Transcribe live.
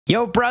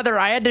Yo, brother,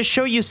 I had to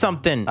show you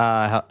something.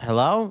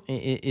 Hello?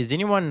 Is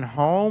anyone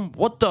home?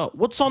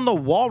 What's on the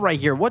wall right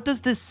here? What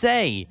does this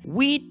say?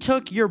 We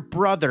took your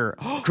brother.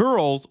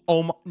 Girls?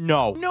 Oh,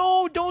 no.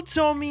 No, don't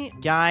tell me.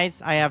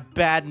 Guys, I have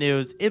bad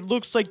news. It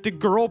looks like the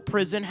girl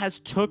prison has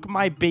took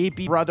my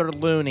baby brother,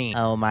 Looney.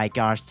 Oh my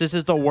gosh, this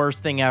is the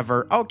worst thing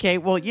ever. Okay,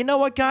 well, you know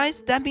what,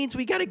 guys? That means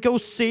we gotta go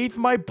save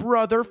my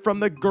brother from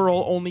the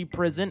girl-only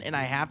prison, and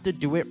I have to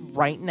do it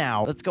right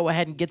now. Let's go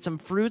ahead and get some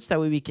fruits. That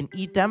way we can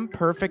eat them.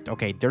 Perfect.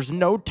 Okay, there's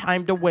no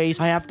time to waste.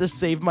 I have to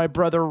save my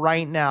brother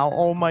right now.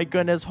 Oh my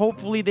goodness.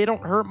 Hopefully they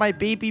don't hurt my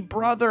baby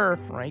brother.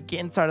 All right, get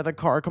inside of the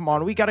car. Come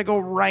on. We got to go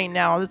right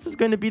now. This is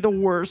going to be the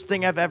worst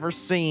thing I've ever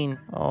seen.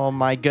 Oh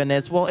my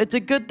goodness. Well, it's a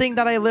good thing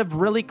that I live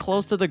really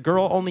close to the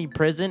girl-only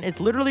prison. It's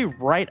literally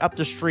right up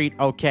the street.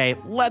 Okay,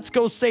 let's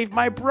go save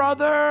my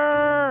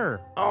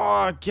brother.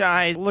 Oh,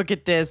 guys, look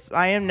at this.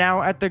 I am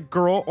now at the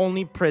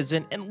girl-only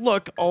prison. And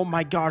look, oh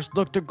my gosh,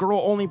 look, the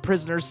girl-only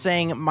prisoner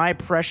saying, my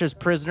precious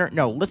prisoner.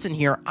 No, listen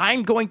here.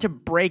 I'm going to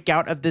break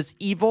out of this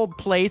evil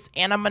place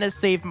and I'm gonna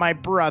save my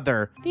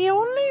brother. The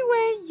only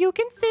way you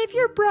can save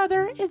your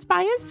brother is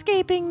by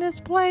escaping this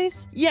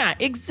place. Yeah,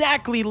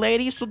 exactly,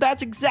 lady. So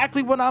that's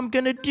exactly what I'm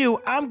gonna do.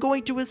 I'm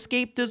going to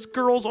escape this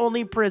girls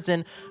only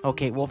prison.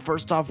 Okay, well,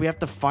 first off, we have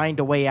to find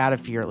a way out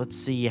of here. Let's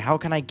see. How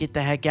can I get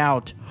the heck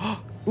out?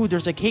 Ooh,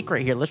 there's a cake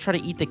right here. Let's try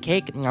to eat the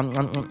cake.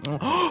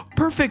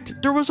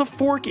 Perfect. There was a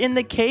fork in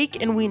the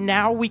cake, and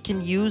we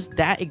can use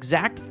that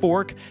exact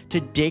fork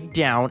to dig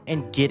down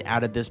and get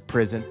out of this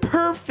prison.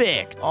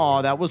 Perfect.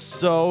 Oh, that was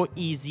so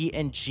easy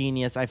and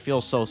genius. I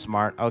feel so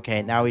smart.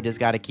 Okay, now we just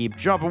got to keep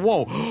jumping.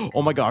 Whoa.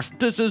 Oh my gosh.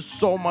 This is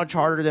so much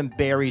harder than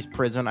Barry's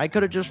prison. I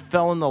could have just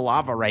fell in the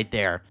lava right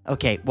there.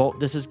 Okay, well,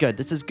 this is good.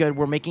 This is good.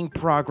 We're making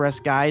progress,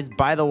 guys.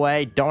 By the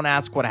way, don't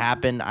ask what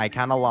happened. I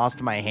kind of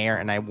lost my hair,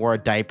 and I wore a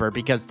diaper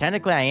because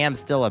technically I am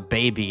still a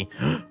baby.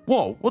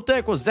 Whoa, what the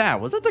heck was that?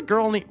 Was that the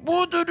girl only?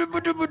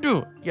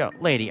 Yo,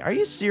 lady, are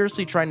you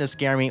seriously trying to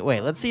scare me?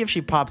 Wait, let's see if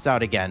she pops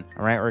out again.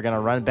 All right, we're gonna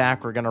run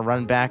back. We're gonna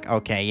run back.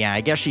 Okay, yeah,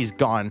 I guess she's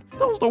gone.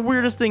 That was the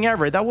weirdest thing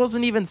ever. That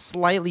wasn't even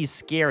slightly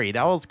scary.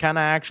 That was kind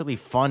of actually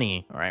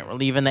funny. All right, we're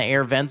leaving the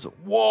air vents.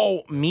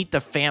 Whoa, meet the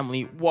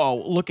family. Whoa,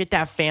 look at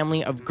that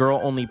family of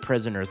girl-only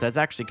prisoners. That's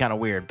actually kind of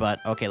weird,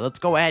 but okay, let's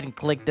go ahead and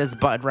click this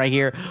button right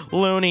here.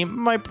 Looney,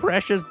 my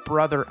precious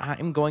brother,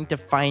 I'm going to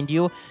find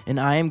you,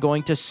 and I am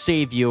going to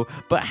save you.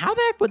 But how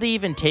the heck would they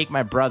even take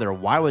my brother?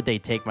 Why would they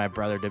take my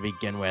brother to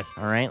begin with?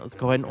 All right, let's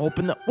go ahead and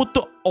open the... What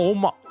the... Oh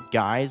my...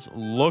 Guys,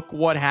 look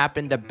what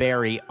happened to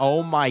Barry.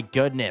 Oh my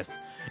goodness.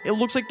 It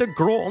looks like the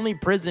girl-only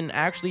prison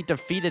actually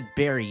defeated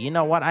Barry. You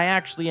know what? I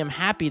actually am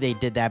happy they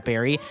did that,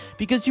 Barry,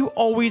 because you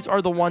always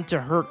are the one to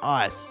hurt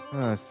us.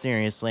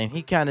 Seriously,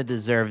 he kind of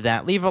deserved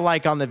that. Leave a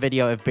like on the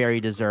video if Barry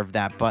deserved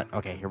that. But,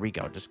 okay, here we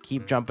go. Just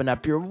keep jumping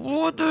up here.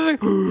 What the...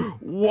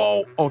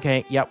 Whoa.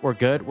 Okay, yep, we're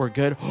good. We're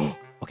good.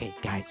 Okay,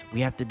 guys,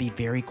 we have to be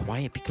very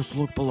quiet because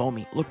look below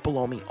me. Look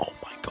below me. Oh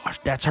my gosh,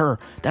 that's her.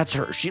 That's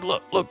her.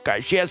 Look,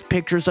 guys, she has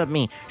pictures of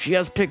me. She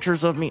has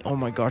pictures of me. Oh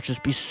my gosh,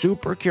 just be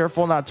super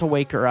careful not to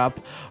wake her up.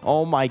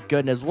 Oh my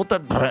goodness. What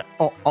the?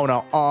 Oh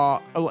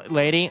no.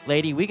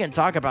 Lady, we can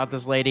talk about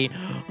this, lady.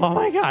 Oh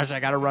my gosh, I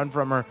gotta run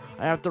from her.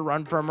 I have to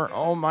run from her.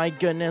 Oh my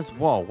goodness.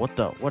 Whoa,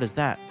 what is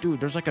that?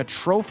 Dude, there's like a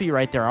trophy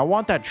right there. I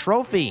want that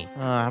trophy.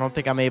 I don't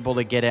think I'm able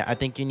to get it. I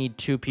think you need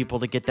 2 people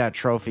to get that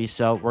trophy,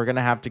 so we're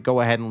gonna have to go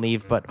ahead and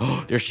leave. But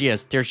there she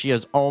is. There she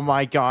is. Oh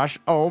my gosh.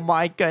 Oh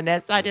my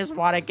goodness. I just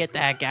want to get the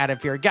heck out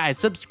of here. Guys,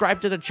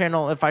 subscribe to the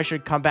channel if I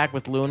should come back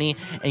with Looney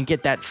and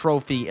get that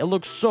trophy. It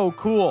looks so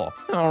cool.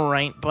 All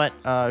right, but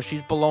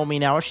she's below me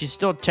now. She's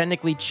still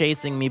technically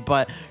chasing me,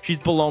 but she's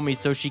below me,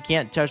 so she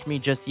can't touch me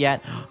just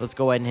yet. Let's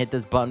go ahead and hit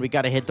this button. We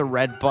got to hit the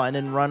red button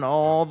and run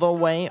all the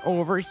way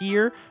over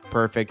here.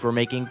 Perfect. We're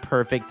making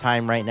perfect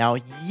time right now.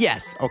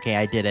 Yes. Okay,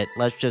 I did it.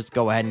 Let's just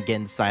go ahead and get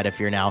inside of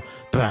here now.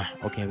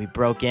 Okay, we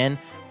broke in.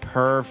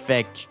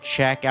 Perfect.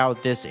 Check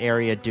out this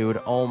area, dude.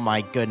 Oh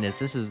my goodness.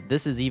 This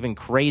is even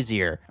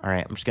crazier. All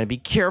right, I'm just gonna be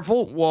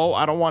careful. Whoa,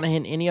 I don't want to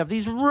hit any of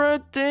these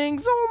red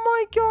things. Oh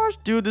my gosh,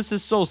 dude, this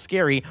is so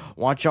scary.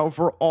 Watch out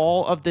for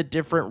all of the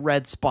different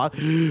red spots.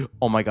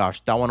 Oh my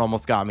gosh, that one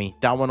almost got me.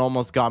 That one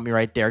almost got me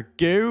right there.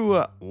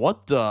 Go.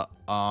 What the...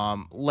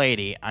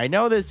 lady, I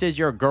know this is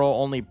your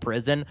girl-only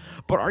prison,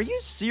 but are you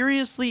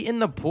seriously in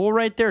the pool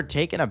right there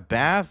taking a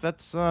bath?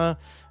 That's, I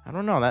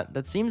don't know.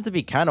 That seems to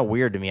be kind of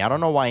weird to me. I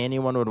don't know why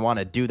anyone would want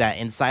to do that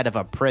inside of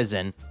a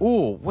prison.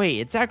 Ooh, wait,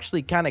 it's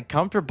actually kind of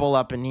comfortable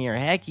up in here.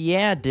 Heck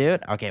yeah,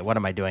 dude. Okay, what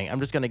am I doing? I'm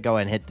just going to go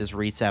and hit this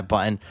reset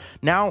button.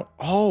 Now,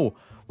 oh...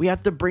 We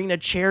have to bring the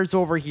chairs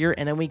over here,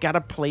 and then we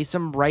gotta place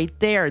them right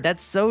there.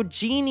 That's so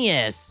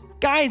genius.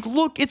 Guys,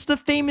 look, it's the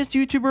famous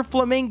YouTuber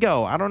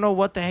Flamingo. I don't know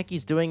what the heck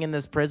he's doing in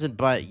this prison,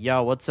 but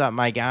yo, what's up,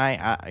 my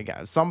guy?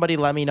 Somebody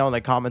let me know in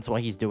the comments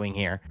what he's doing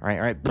here. All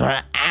right.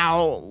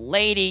 Ow,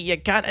 lady, you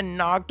kind of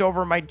knocked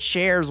over my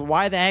chairs.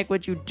 Why the heck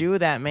would you do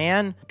that,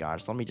 man?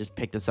 Gosh, let me just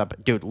pick this up.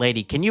 Dude,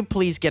 lady, can you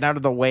please get out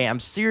of the way? I'm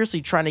seriously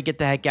trying to get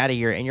the heck out of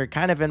here, and you're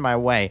kind of in my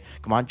way.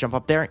 Come on, jump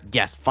up there.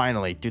 Yes,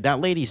 finally. Dude, that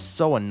lady's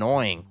so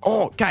annoying.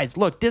 Oh, guys,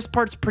 look, this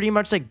part's pretty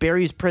much like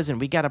Barry's prison.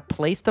 We got to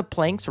place the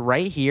planks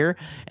right here,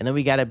 and then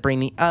we got to bring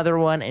the other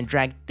one and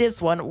drag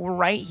this one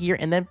right here,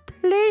 and then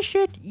place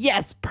it.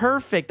 Yes,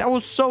 perfect. That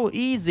was so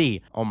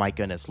easy. Oh my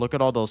goodness, look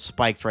at all those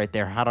spikes right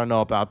there. I don't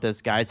know about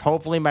this, guys.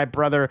 Hopefully my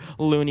brother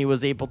Looney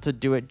was able to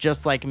do it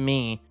just like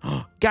me.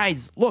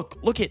 Guys, look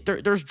it.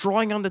 There's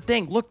drawing on the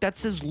thing. Look, that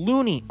says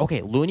Looney.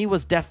 Okay, Looney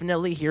was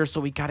definitely here, so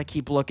we gotta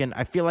keep looking.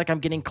 I feel like I'm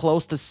getting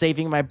close to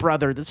saving my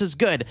brother. This is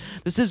good.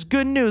 This is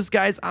good news,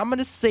 guys. I'm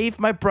gonna save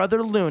my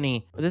brother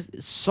Looney.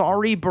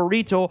 Sorry,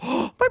 burrito.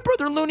 My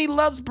brother Looney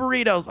loves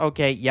burritos.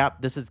 Okay,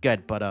 yep, this is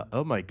good. But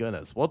oh my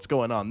goodness, what's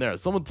going on there?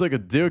 Someone took a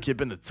dookie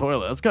in the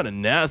toilet. That's kind of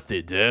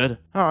nasty, dude.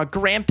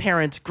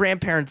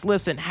 Grandparents,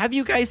 listen. Have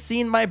you guys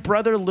seen my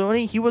brother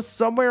Looney? He was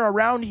somewhere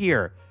around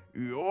here.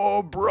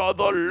 Your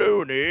brother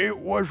Looney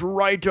was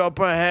right up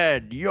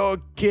ahead. You're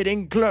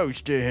getting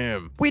close to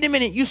him. Wait a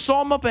minute, you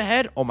saw him up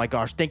ahead? Oh my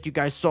gosh, thank you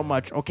guys so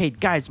much. Okay,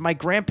 guys, my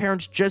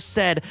grandparents just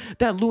said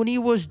that Looney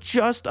was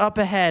just up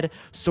ahead,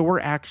 so we're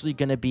actually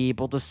gonna be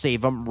able to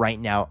save him right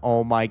now.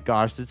 Oh my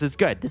gosh, this is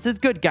good. This is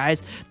good,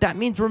 guys. That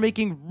means we're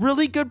making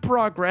really good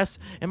progress,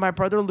 and my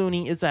brother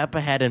Looney is up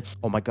ahead, and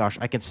oh my gosh,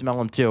 I can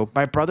smell him too.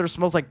 My brother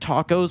smells like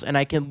tacos, and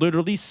I can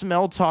literally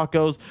smell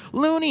tacos.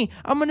 Looney,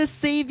 I'm gonna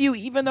save you,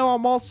 even though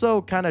I'm also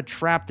kind of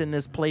trapped in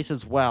this place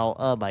as well.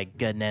 Oh my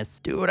goodness.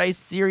 Dude, I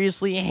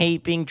seriously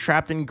hate being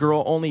trapped in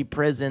girl-only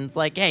prisons.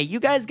 Like, hey, you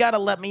guys gotta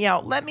let me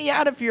out. Let me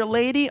out if you're a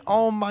lady.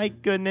 Oh my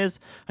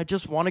goodness. I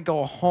just want to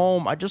go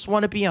home. I just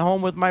want to be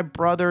home with my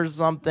brother or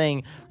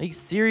something. Like,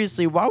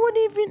 seriously, why would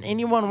even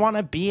anyone want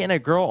to be in a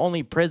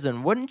girl-only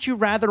prison? Wouldn't you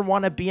rather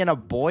want to be in a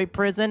boy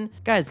prison?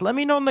 Guys, let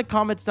me know in the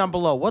comments down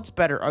below. What's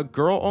better, a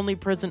girl-only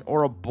prison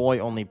or a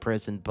boy-only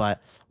prison?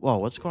 But, whoa,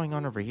 what's going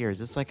on over here? Is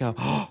this like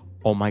a...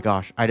 Oh my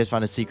gosh, I just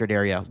found a secret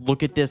area.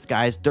 Look at this,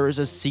 guys. There is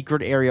a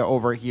secret area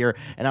over here,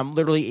 and I'm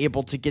literally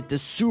able to get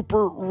this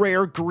super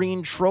rare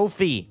green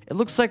trophy. It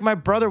looks like my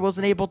brother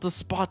wasn't able to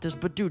spot this,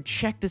 but dude,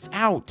 check this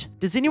out.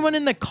 Does anyone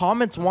in the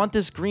comments want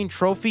this green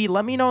trophy?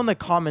 Let me know in the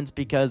comments,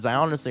 because I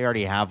honestly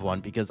already have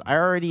one, because I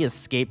already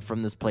escaped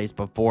from this place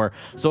before.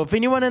 So if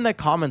anyone in the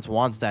comments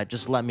wants that,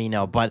 just let me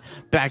know. But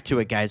back to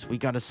it, guys. We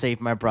gotta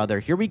save my brother.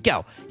 Here we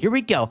go. Here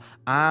we go.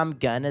 I'm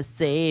gonna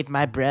save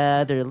my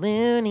brother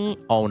Looney.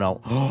 Oh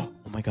no.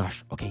 Oh my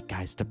gosh. Okay,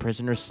 guys, the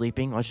prisoner's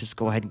sleeping. Let's just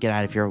go ahead and get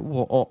out of here.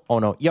 Whoa, oh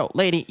no. Yo,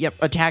 lady. Yep,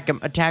 attack him.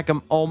 Attack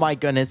him. Oh my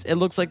goodness. It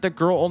looks like the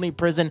girl-only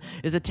prison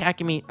is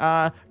attacking me.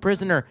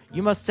 Prisoner,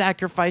 you must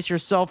sacrifice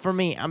yourself for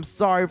me. I'm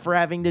sorry for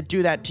having to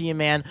do that to you,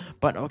 man.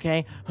 But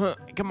okay.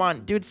 Come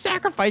on, dude.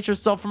 Sacrifice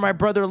yourself for my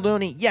brother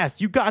Looney. Yes,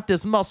 you got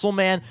this, muscle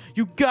man.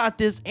 You got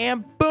this.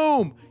 And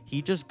boom.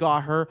 He just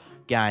got her.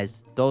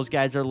 Guys, those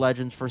guys are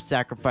legends for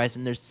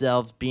sacrificing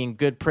themselves, being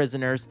good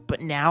prisoners.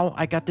 But now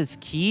I got this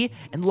key,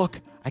 and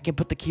look, I can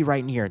put the key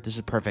right in here. This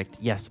is perfect.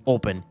 Yes,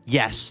 open.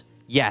 Yes,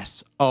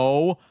 yes.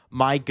 Oh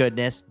my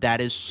goodness,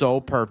 that is so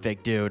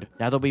perfect, dude.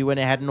 Now that we went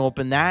ahead and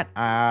opened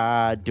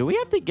that, do we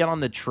have to get on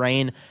the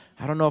train?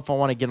 I don't know if I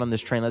want to get on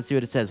this train. Let's see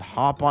what it says.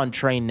 Hop on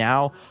train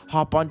now.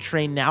 Hop on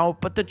train now.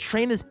 But the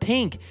train is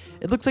pink.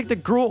 It looks like the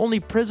girl-only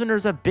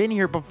prisoners have been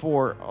here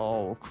before.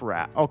 Oh,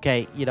 crap.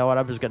 Okay, you know what?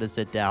 I'm just going to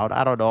sit down.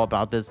 I don't know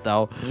about this,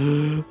 though.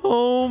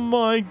 Oh,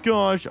 my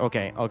gosh.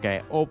 Okay,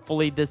 okay.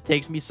 Hopefully, this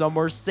takes me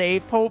somewhere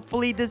safe.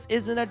 Hopefully, this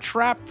isn't a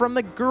trap from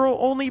the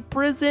girl-only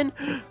prison.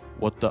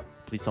 What the...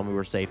 Please tell me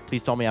we're safe.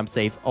 Please tell me I'm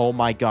safe. Oh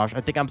my gosh.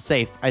 I think I'm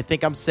safe. I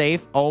think I'm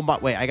safe. Oh my...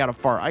 Wait, I gotta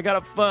fart. I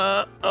gotta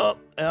fart. Oh,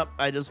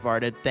 I just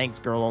farted. Thanks,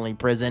 girl-only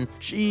prison.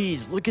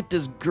 Jeez, look at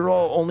this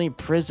girl-only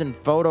prison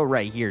photo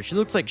right here. She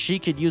looks like she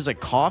could use a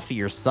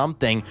coffee or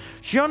something.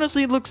 She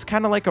honestly looks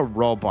kind of like a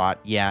robot.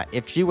 Yeah,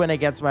 if she went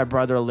against my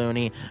brother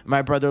Looney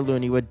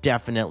would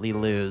definitely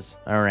lose.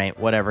 All right,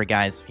 whatever,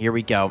 guys. Here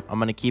we go. I'm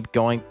gonna keep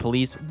going.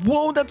 Police.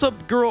 Whoa, that's a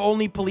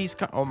girl-only police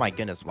car. Oh my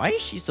goodness. Why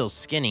is she so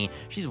skinny?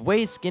 She's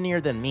way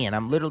skinnier than me, and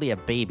I'm literally a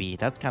baby.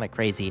 That's kind of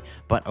crazy.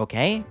 But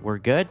okay, we're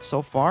good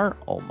so far.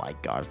 Oh my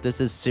gosh,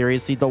 this is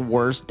seriously the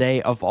worst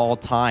day of all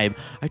time.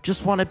 I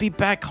just want to be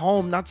back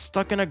home, not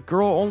stuck in a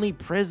girl-only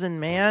prison,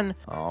 man.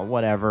 Oh,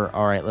 whatever.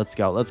 All right, let's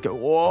go. Let's go.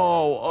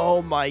 Whoa,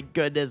 oh my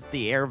goodness,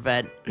 the air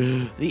vent.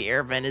 The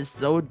air vent is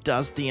so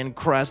dusty and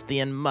crusty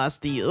and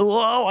musty.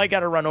 Whoa, I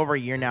gotta run over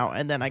here now,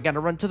 and then I gotta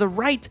run to the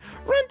right.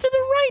 Run to the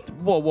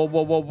right. Whoa, whoa,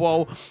 whoa, whoa,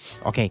 whoa.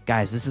 Okay,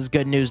 guys, this is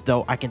good news,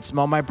 though. I can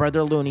smell my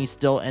brother Looney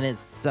still, and it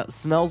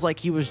smells like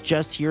he was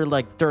just here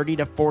like 30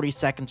 to 40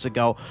 seconds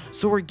ago.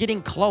 So we're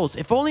getting close.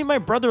 If only my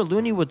brother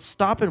Looney would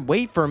stop and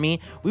wait for me,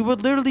 we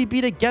would literally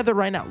be together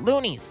right now.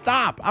 Looney,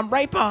 stop. I'm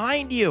right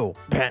behind you.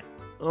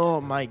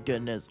 Oh my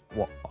goodness.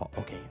 Well,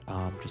 okay,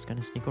 I'm just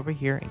gonna sneak over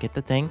here and get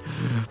the thing.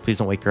 Please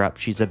don't wake her up.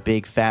 She's a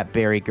big fat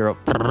berry girl.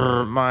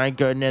 My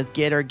goodness,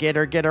 get her, get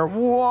her, get her.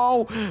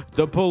 Whoa,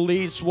 the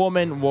police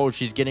woman. Whoa,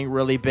 she's getting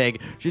really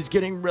big. She's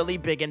getting really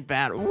big and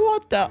fat.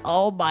 What the?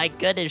 Oh my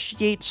goodness, she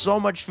ate so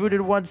much food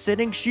in one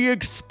sitting. She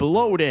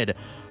exploded.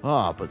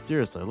 Oh, but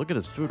seriously, look at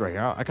this food right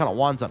here. I kind of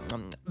want some.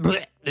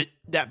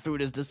 That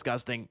food is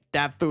disgusting.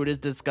 That food is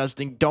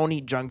disgusting. Don't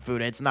eat junk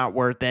food. It's not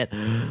worth it.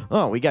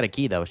 Oh, we got a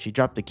key, though. She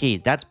dropped the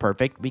keys. That's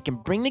perfect. We can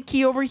bring the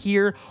key over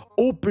here,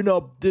 open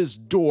up this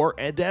door,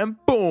 and then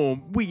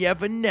boom, we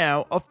have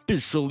now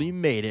officially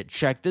made it.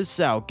 Check this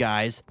out,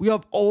 guys. We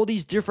have all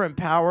these different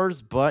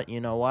powers, but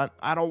you know what?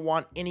 I don't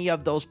want any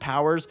of those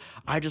powers.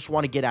 I just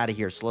want to get out of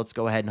here. So let's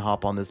go ahead and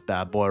hop on this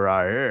bad boy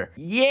right here.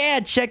 Yeah,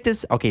 check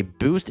this. Okay,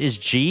 boost is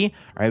G.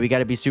 All right, we got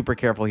to be super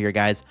careful here,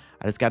 guys.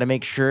 I just got to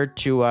make sure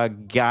to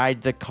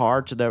guide the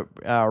car to the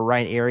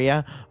right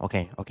area.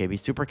 Okay, be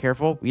super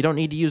careful. We don't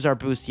need to use our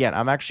boost yet.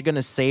 I'm actually going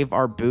to save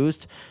our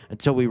boost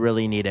until we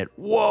really need it.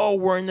 Whoa,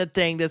 we're in the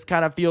thing. This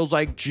kind of feels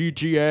like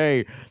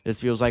GTA.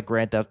 This feels like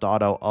Grand Theft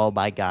Auto. Oh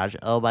my gosh.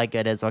 Oh my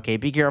goodness. Okay,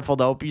 be careful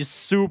though. Be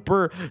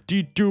super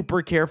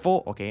duper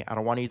careful. Okay, I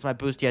don't want to use my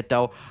boost yet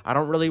though. I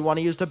don't really want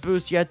to use the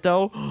boost yet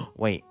though.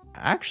 Wait.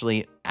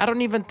 Actually, I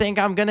don't even think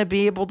I'm going to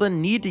be able to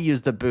need to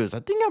use the boost. I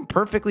think I'm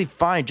perfectly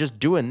fine just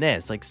doing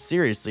this. Like,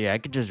 seriously, I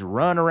could just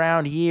run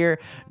around here,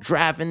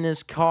 driving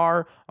this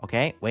car.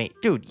 Okay, wait,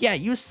 dude, yeah,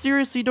 you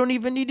seriously don't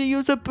even need to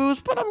use a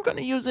boost, but I'm going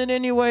to use it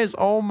anyways.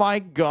 Oh my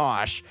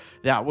gosh,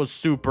 that was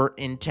super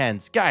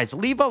intense. Guys,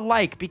 leave a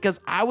like because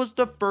I was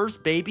the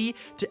first baby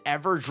to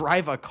ever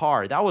drive a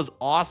car. That was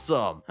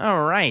awesome.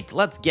 All right,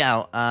 let's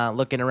go.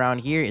 Looking around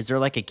here, is there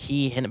like a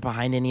key hidden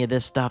behind any of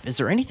this stuff? Is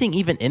there anything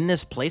even in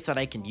this place that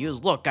I can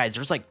use? Look, guys,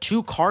 there's like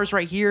 2 cars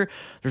right here.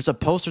 There's a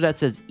poster that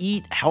says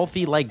eat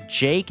healthy like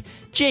Jake.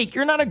 Jake,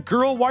 you're not a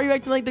girl. Why are you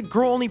acting like the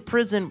girl-only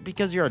prison?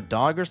 Because you're a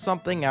dog or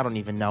something? I don't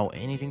even know.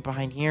 Anything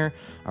behind here?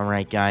 All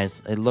right,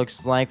 guys. It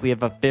looks like we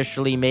have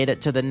officially made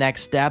it to the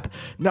next step.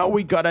 Now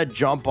we gotta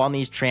jump on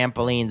these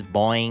trampolines.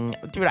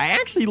 Boing. Dude, I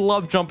actually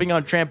love jumping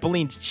on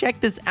trampolines. Check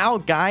this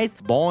out, guys.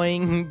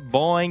 Boing,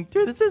 boing.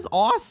 Dude, this is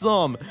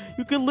awesome.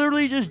 You can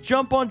literally just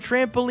jump on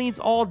trampolines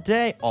all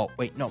day. Oh,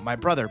 wait, no, my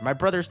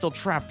brother's still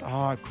trapped.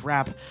 Oh,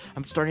 crap.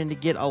 I'm starting to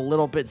get a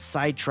little bit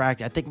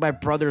sidetracked. I think my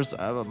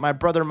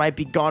brother might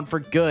be gone for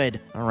good.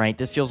 All right,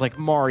 this feels like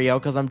Mario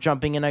because I'm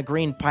jumping in a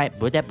green pipe.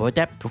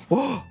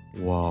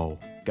 Whoa.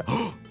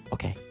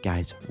 Okay,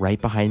 guys,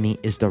 right behind me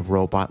is the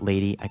robot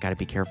lady. I gotta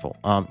be careful.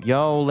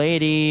 Yo,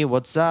 lady,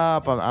 what's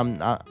up?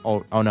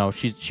 Oh no,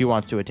 she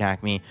wants to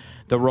attack me.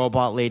 The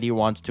robot lady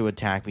wants to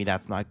attack me.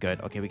 That's not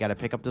good. Okay, we gotta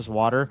pick up this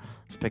water.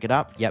 Let's pick it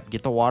up. Yep,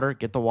 get the water,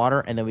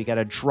 and then we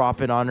gotta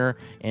drop it on her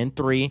in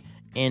 3,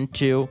 in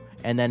 2,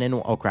 and then in...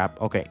 Oh, crap.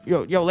 Okay.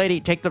 Yo, lady,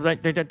 take the...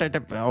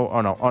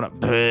 Oh, no.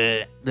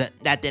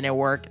 That didn't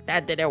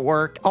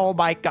work. Oh,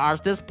 my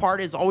gosh. This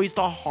part is always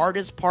the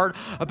hardest part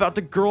about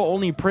the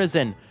girl-only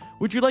prison.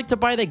 Would you like to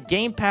buy the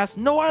Game Pass?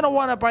 No, I don't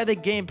want to buy the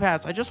Game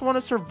Pass. I just want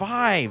to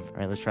survive. All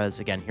right, let's try this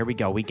again. Here we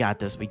go. We got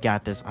this.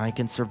 I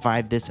can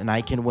survive this, and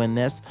I can win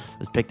this.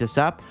 Let's pick this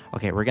up.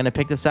 Okay, we're going to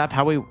pick this up.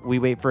 How we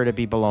wait for it to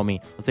be below me?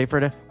 Let's wait for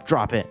it to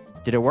drop it.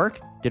 Did it work?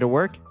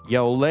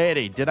 Yo,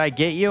 lady, did I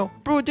get you?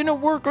 Bro, it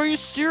didn't work. Are you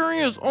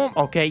serious? Oh,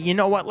 okay, you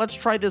know what? Let's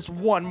try this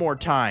one more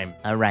time.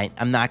 All right,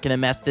 I'm not going to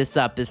mess this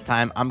up this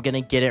time. I'm going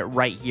to get it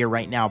right here,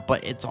 right now.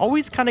 But it's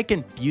always kind of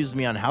confused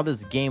me on how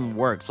this game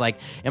works. Like,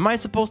 am I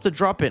supposed to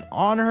drop it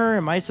on her?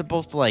 Am I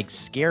supposed to, like,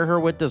 scare her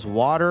with this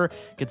water?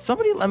 Could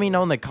somebody let me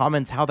know in the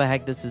comments how the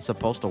heck this is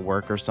supposed to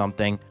work or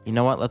something? You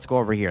know what? Let's go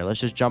over here. Let's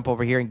just jump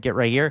over here and get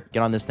right here.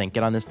 Get on this thing.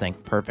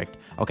 Perfect.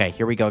 Okay,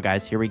 here we go,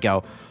 guys. Here we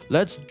go.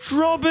 Let's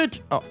drop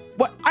it. Oh,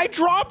 what? I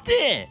dropped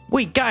it.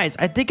 Wait, guys,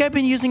 I think I've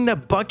been using the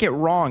bucket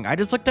wrong. I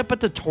just looked up a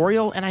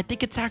tutorial, and I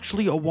think it's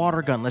actually a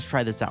water gun. Let's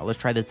try this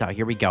out.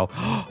 Here we go.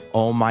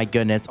 Oh, my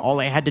goodness. All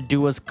I had to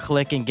do was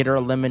click and get her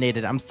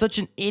eliminated. I'm such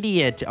an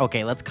idiot.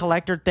 Okay, let's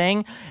collect her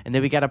thing, and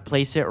then we got to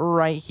place it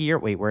right here.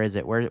 Wait, where is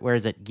it? Where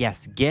is it?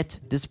 Yes, get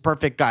this.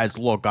 Perfect, guys.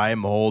 Look, I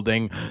am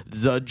holding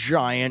the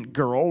giant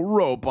girl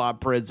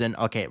robot prison.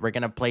 Okay, we're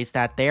going to place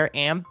that there,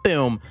 and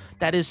boom.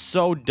 That is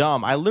so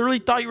dumb. I literally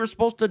thought you were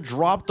supposed to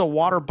drop the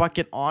water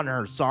bucket on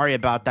her. Sorry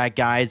about that,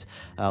 guys.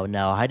 Oh,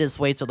 no. I just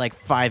wasted like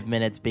 5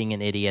 minutes being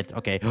an idiot.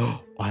 Okay.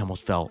 I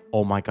almost fell.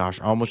 Oh, my gosh.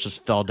 I almost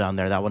just fell down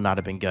there. That would not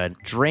have been good.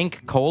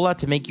 Drink cola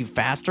to make you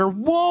faster.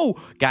 Whoa.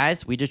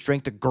 Guys, we just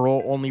drank the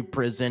girl-only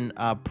prison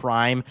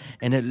prime,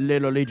 and it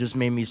literally just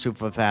made me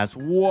super fast.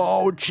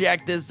 Whoa.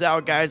 Check this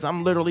out, guys.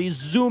 I'm literally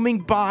zooming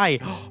by.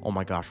 Oh,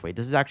 my gosh. Wait.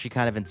 This is actually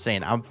kind of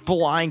insane. I'm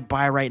flying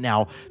by right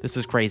now. This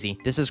is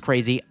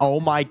crazy.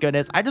 Oh, my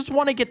goodness. I just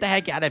want to get the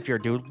heck out of here,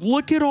 dude.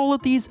 Look at all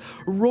of these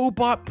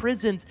robot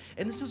prisons,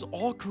 and this is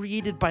all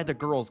created by the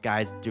girls,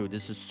 guys. Dude,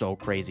 this is so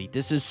crazy.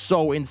 This is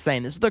so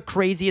insane. This is the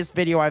craziest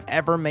video I've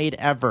ever made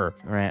ever.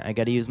 All right, I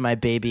gotta use my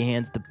baby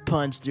hands to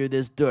punch through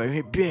this door.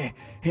 Yeah,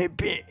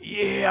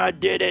 I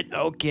did it.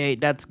 Okay,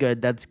 that's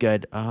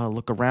good.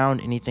 Look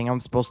around. Anything I'm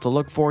supposed to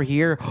look for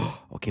here?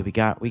 Okay, we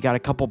got a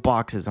couple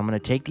boxes. I'm gonna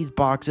take these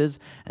boxes,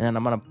 and then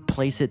I'm gonna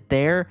place it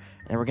there.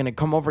 And And we're gonna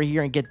come over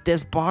here and get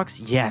this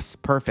box. Yes,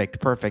 perfect,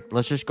 perfect.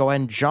 Let's just go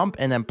ahead and jump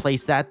and then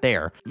place that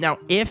there. Now,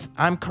 if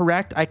I'm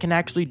correct, I can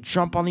actually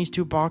jump on these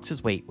 2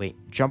 boxes. Wait,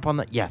 jump on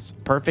the, yes,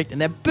 perfect. And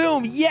then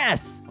boom,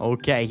 yes.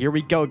 Okay, here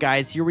we go,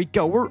 guys. Here we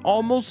go. We're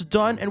almost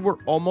done and we're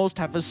almost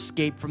have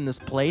escaped from this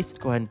place. Let's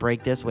go ahead and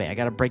break this. Wait, I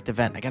gotta break the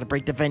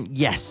vent.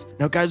 Yes.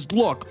 Now, guys,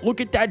 look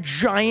at that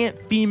giant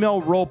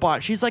female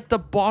robot. She's like the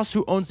boss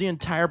who owns the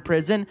entire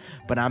prison,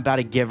 but I'm about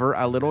to give her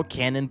a little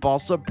cannonball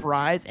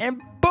surprise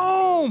and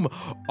boom!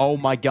 Oh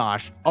my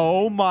gosh.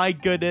 Oh my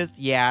goodness.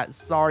 Yeah,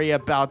 sorry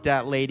about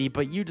that, lady,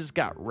 but you just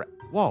got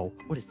whoa,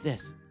 what is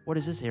this? What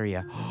is this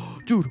area?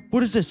 Dude,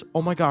 what is this?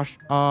 Oh my gosh.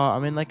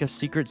 I'm in like a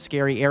secret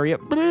scary area.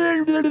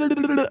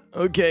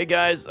 Okay,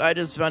 guys, I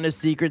just found a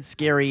secret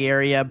scary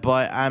area,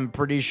 but I'm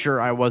pretty sure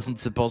I wasn't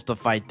supposed to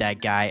fight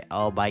that guy.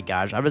 Oh my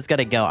gosh. I'm just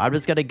gonna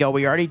go.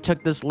 We already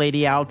took this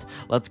lady out.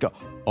 Let's go.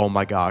 Oh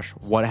my gosh.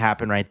 What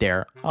happened right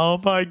there? Oh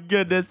my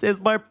goodness. It's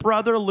my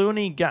brother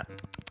Looney.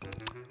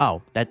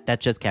 Oh,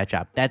 that's just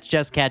ketchup. That's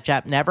just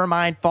ketchup. Never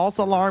mind. False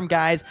alarm,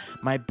 guys.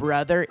 My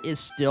brother is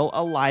still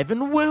alive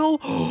and well.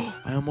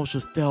 I almost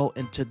just fell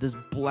into this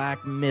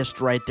black mist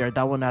right there.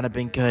 That would not have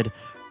been good.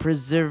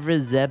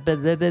 I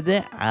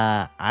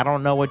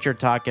don't know what you're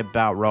talking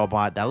about,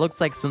 robot. That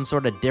looks like some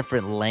sort of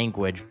different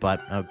language,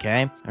 but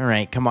okay. All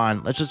right, come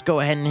on. Let's just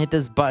go ahead and hit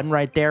this button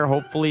right there.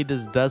 Hopefully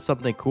this does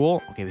something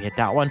cool. Okay, we hit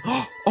that one.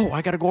 Oh,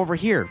 I gotta go over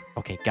here.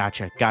 Okay,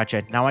 gotcha.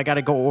 Now I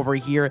gotta go over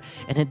here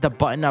and hit the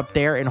button up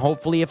there, and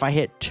hopefully if I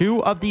hit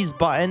 2 of these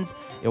buttons,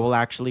 it will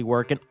actually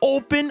work and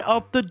open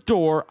up the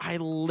door. I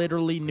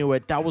literally knew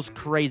it. That was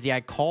crazy.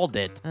 I called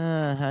it.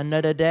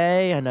 Another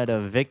day, another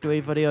victory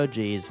for the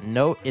OGs.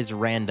 Note is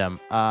random.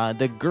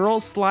 The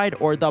girls slide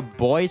or the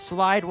boys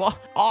slide? Well,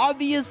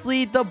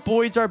 obviously the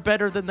boys are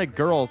better than the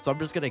girls, so I'm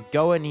just gonna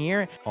go in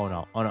here. Oh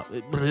no.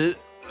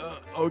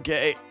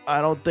 Okay,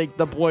 I don't think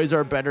the boys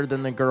are better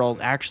than the girls.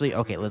 Actually,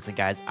 okay, listen,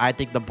 guys. I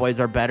think the boys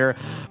are better,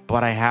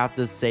 but I have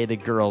to say the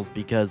girls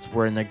because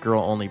we're in the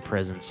girl-only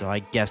prison, so I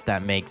guess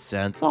that makes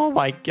sense. Oh,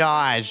 my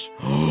gosh.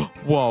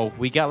 Whoa,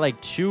 we got, like,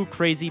 2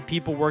 crazy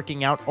people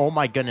working out. Oh,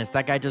 my goodness,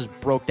 that guy just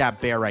broke that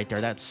bear right there.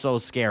 That's so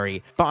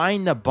scary.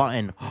 Find the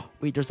button.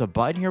 Wait, there's a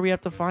button here we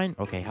have to find?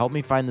 Okay, help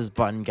me find this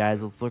button,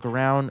 guys. Let's look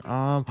around.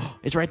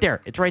 It's right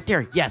there. It's right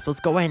there. Yes,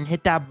 let's go ahead and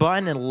hit that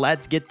button, and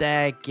let's get the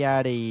heck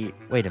out of here.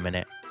 Wait a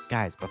minute.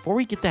 Guys, before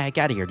we get the heck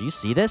out of here, do you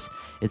see this?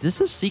 Is this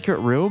a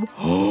secret room?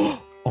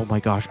 Oh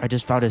my gosh, I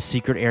just found a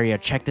secret area.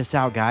 Check this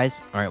out,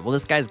 guys. All right, well,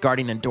 this guy's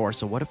guarding the door,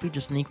 so what if we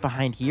just sneak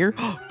behind here?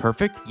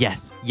 Perfect.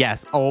 Yes.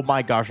 Oh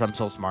my gosh, I'm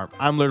so smart.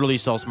 I'm literally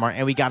so smart,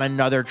 and we got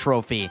another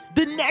trophy.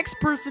 The next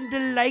person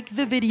to like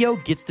the video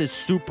gets this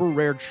super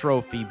rare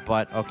trophy,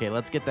 but okay,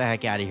 let's get the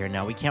heck out of here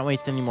now. We can't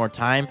waste any more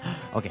time.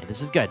 Okay,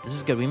 this is good.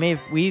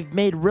 We've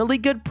made really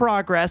good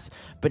progress,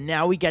 but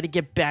now we got to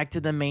get back to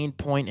the main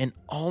point, and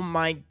oh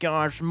my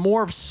gosh,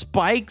 more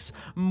spikes,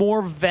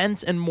 more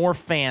vents, and more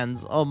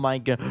fans. Oh my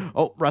god.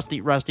 Oh,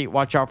 rusty,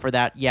 watch out for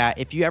that. Yeah,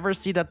 if you ever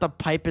see that the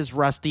pipe is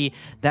rusty,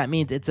 that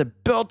means it's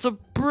about to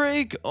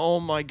break. Oh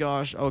my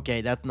gosh.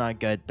 Okay, that's not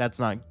good.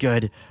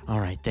 All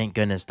right, thank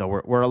goodness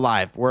though. We're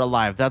alive.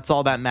 That's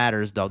all that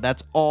matters though.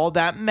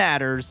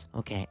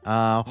 Okay,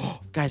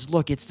 guys,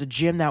 look, it's the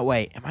gym that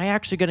way. Am I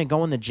actually gonna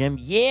go in the gym?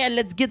 Yeah,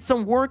 let's get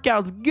some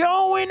workouts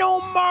going. Oh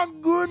my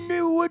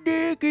goodness, what the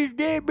heck is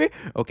that, man?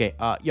 Okay,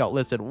 yo,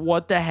 listen,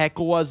 what the heck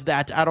was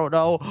that? I don't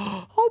know.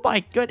 Oh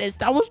my goodness,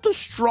 that was the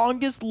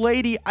strongest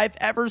lady I've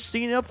ever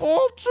seen of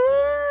all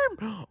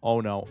time. Oh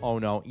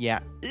no.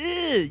 Yeah.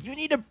 Ew, you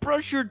need to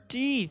brush your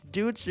teeth,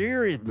 dude.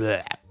 Serious.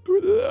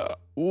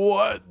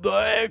 What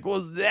the heck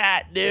was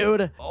that,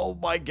 dude? Oh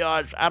my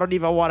gosh. I don't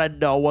even want to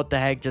know what the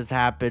heck just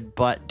happened.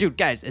 But, dude,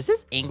 guys, is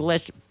this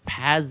English?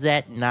 What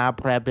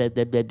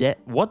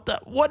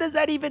does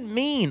that even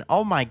mean?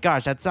 Oh my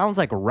gosh, that sounds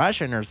like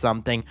Russian or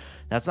something.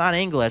 That's not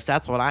English.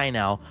 That's what I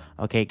know.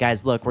 Okay,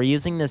 guys, look, we're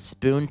using this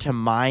spoon to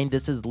mine.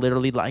 This is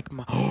literally like,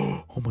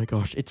 oh my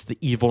gosh, it's the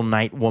evil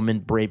night woman,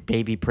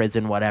 baby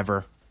prison,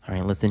 whatever. All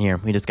right, listen here.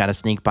 We just got to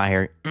sneak by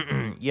her.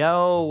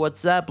 Yo,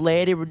 what's up,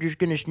 lady? We're just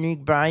going to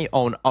sneak by.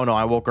 Oh, no,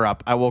 I woke her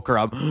up.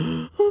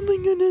 Oh, my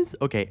goodness.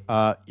 Okay,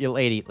 you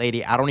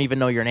lady, I don't even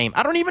know your name.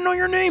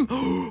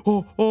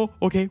 Oh,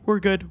 okay, we're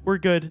good.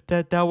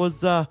 That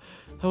was a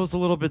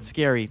little bit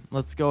scary.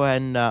 Let's go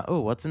ahead and, oh,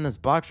 what's in this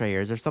box right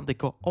here? Is there something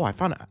cool? Oh, I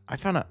found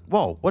a,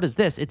 whoa, what is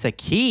this? It's a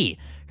key.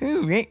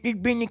 Oh, there's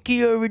been a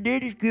key over there.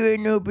 Just go ahead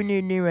and open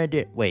it right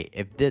there. Wait,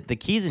 if the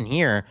key's in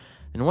here,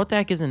 then what the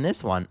heck is in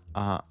this one?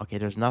 Okay,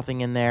 there's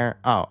nothing in there.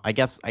 Oh, I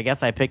guess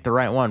I picked the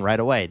right one right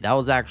away. That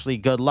was actually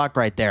good luck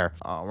right there.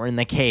 Oh, we're in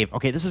the cave.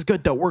 Okay, this is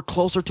good though. We're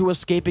closer to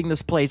escaping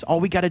this place. All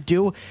we gotta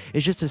do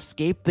is just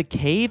escape the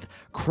cave,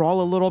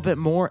 crawl a little bit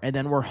more, and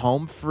then we're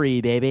home free,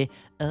 baby.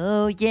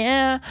 Oh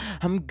yeah,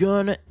 I'm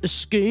gonna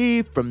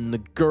escape from the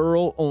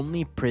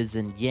girl-only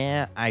prison.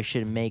 Yeah, I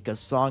should make a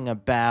song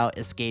about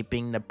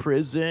escaping the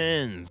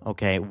prisons.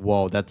 Okay,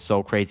 whoa, that's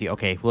so crazy.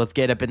 Okay, let's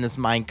get up in this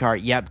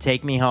minecart. Yep,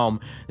 take me home.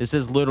 This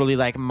is literally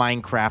like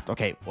Minecraft.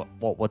 Okay,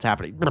 what's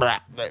happening?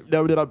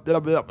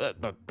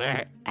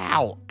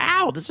 Ow,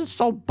 Wow, this is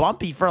so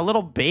bumpy for a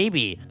little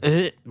baby.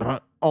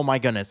 Oh my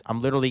goodness.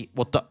 I'm literally,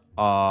 what the,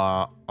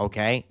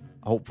 okay.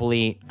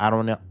 Hopefully, I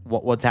don't know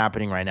what's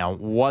happening right now.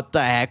 What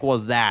the heck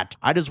was that?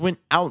 I just went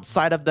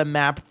outside of the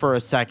map for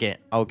a second.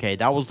 Okay,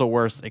 that was the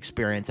worst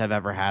experience I've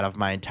ever had of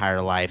my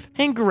entire life.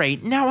 And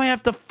great, now I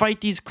have to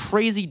fight these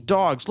crazy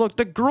dogs. Look,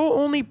 the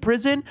girl-only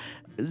prison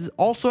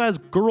also has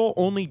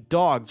girl-only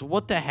dogs.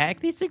 What the heck?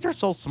 These things are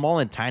so small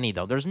and tiny,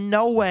 though. There's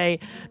no way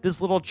this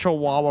little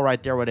chihuahua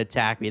right there would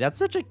attack me. That's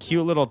such a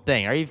cute little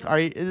thing. Are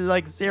you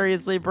like,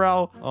 seriously,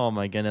 bro? Oh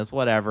my goodness,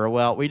 whatever.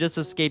 Well, we just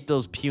escaped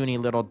those puny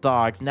little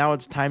dogs. Now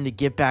it's time to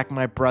get back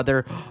my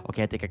brother.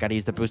 Okay, I think I gotta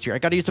use the boost here. I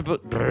gotta use the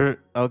boost.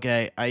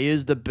 Okay, I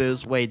used the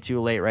boost way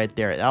too late right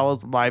there. That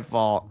was my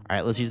fault. All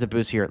right, let's use the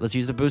boost here. Let's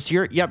use the boost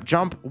here. Yep,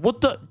 jump. What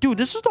the? Dude,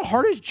 this is the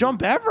hardest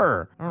jump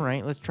ever. All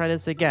right, let's try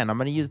this again. I'm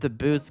gonna use the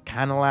boost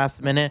kind of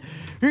last minute.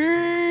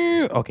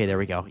 Okay, there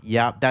we go.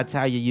 Yep, that's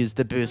how you use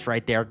the boost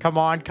right there. Come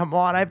on, come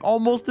on. I've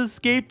almost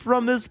escaped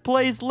from this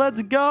place.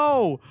 Let's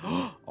go.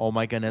 Oh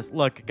my goodness.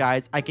 Look,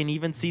 guys, I can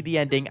even see the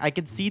ending. I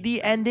can see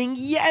the ending.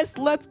 Yes,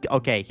 let's go.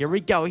 Okay, here we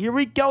go. Here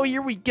we go.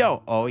 Here we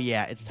go. Oh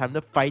yeah, it's time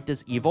to fight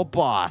this evil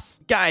boss.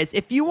 Guys,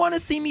 if you want to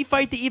see me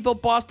fight the evil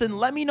boss, then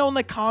let me know in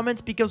the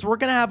comments because we're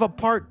going to have a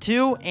part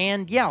 2.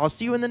 And yeah, I'll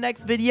see you in the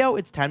next video.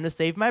 It's time to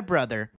save my brother.